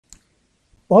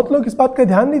बहुत लोग इस बात का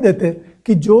ध्यान नहीं देते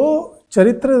कि जो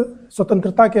चरित्र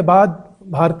स्वतंत्रता के बाद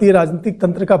भारतीय राजनीतिक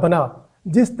तंत्र का बना,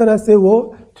 जिस तरह से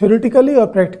वो थ्योरेटिकली और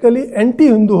प्रैक्टिकली एंटी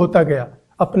हिंदू होता गया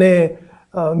अपने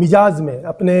मिजाज में,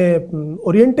 अपने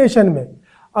ओरिएंटेशन में,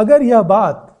 अगर यह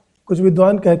बात कुछ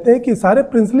विद्वान कहते हैं कि सारे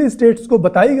प्रिंसली स्टेट्स को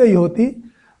बताई गई होती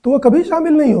तो वो कभी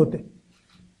शामिल नहीं होते।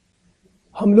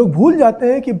 हम लोग भूल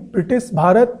जाते हैं कि ब्रिटिश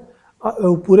भारत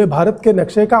पूरे भारत के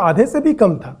नक्शे का आधे से भी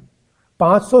कम था।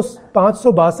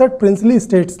 562 प्रिंसली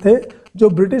स्टेट्स थे जो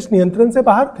ब्रिटिश नियंत्रण से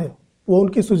बाहर थे। वो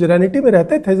उनकी सुजरैनिटी में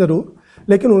रहते थे ज़रूर,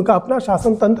 लेकिन उनका अपना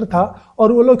शासन तंत्र था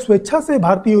और वो लोग स्वेच्छा से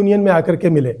भारतीय यूनियन में आकर के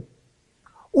मिले।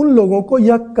 उन लोगों को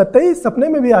यह कतई सपने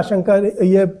में भी आशंका,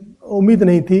 यह उम्मीद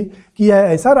नहीं थी कि यह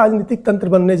ऐसा राजनीतिक तंत्र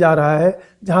बनने जा रहा है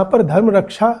जहां पर धर्म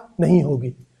रक्षा नहीं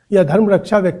होगी। यह धर्म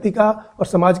रक्षा व्यक्ति का और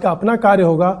समाज का अपना कार्य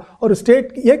होगा और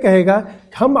स्टेट ये कहेगा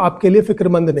कि हम आपके लिए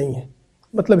फिक्रमंद नहीं हैं।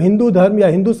 मतलब हिंदू धर्म या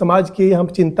हिंदू समाज की हम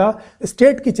चिंता,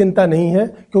 स्टेट की चिंता नहीं है,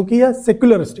 क्योंकि यह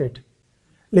सेक्युलर स्टेट।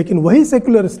 लेकिन वही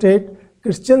सेक्युलर स्टेट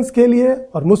क्रिश्चियंस के लिए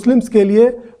और मुस्लिम्स के लिए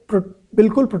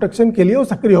बिल्कुल प्रोटेक्शन के लिए वो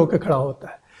सक्रिय होकर खड़ा होता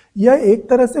है। यह एक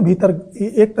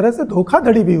तरह से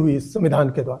धोखाधड़ी भी हुई इस संविधान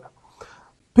के द्वारा।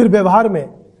 फिर व्यवहार में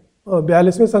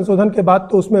 42वें संशोधन के बाद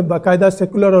तो उसमें बाकायदा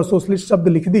सेकुलर और सोशलिस्ट शब्द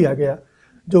लिख दिया गया,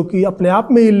 जो कि अपने आप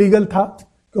में इलीगल था,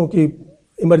 क्योंकि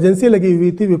इमरजेंसी लगी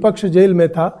हुई थी, विपक्ष जेल में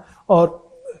था और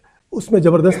उसमें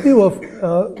ज़बरदस्ती वो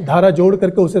धारा जोड़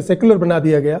करके उसे सेकुलर बना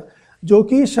दिया गया, जो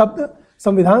कि शब्द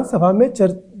संविधान सभा में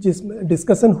जिसमें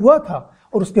डिस्कशन हुआ था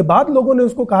और उसके बाद लोगों ने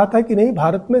उसको कहा था कि नहीं,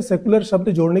 भारत में सेकुलर शब्द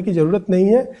जोड़ने की ज़रूरत नहीं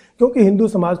है, क्योंकि हिंदू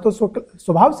समाज तो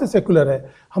स्वभाव से सेकुलर है,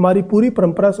 हमारी पूरी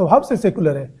परंपरा स्वभाव से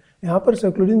सेकुलर है, यहाँ पर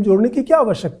सेकुलरिज्म जोड़ने की क्या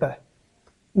आवश्यकता है,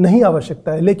 नहीं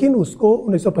आवश्यकता है। लेकिन उसको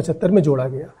 1975 में जोड़ा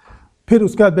गया। फिर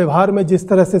उसके बाद व्यवहार में जिस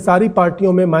तरह से सारी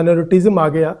पार्टियों में माइनॉरिटीज़म आ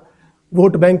गया,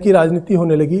 वोट बैंक की राजनीति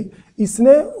होने लगी,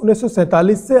 इसने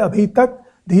 1947 से अभी तक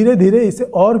धीरे धीरे इसे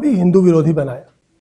और भी हिंदू विरोधी बनाया।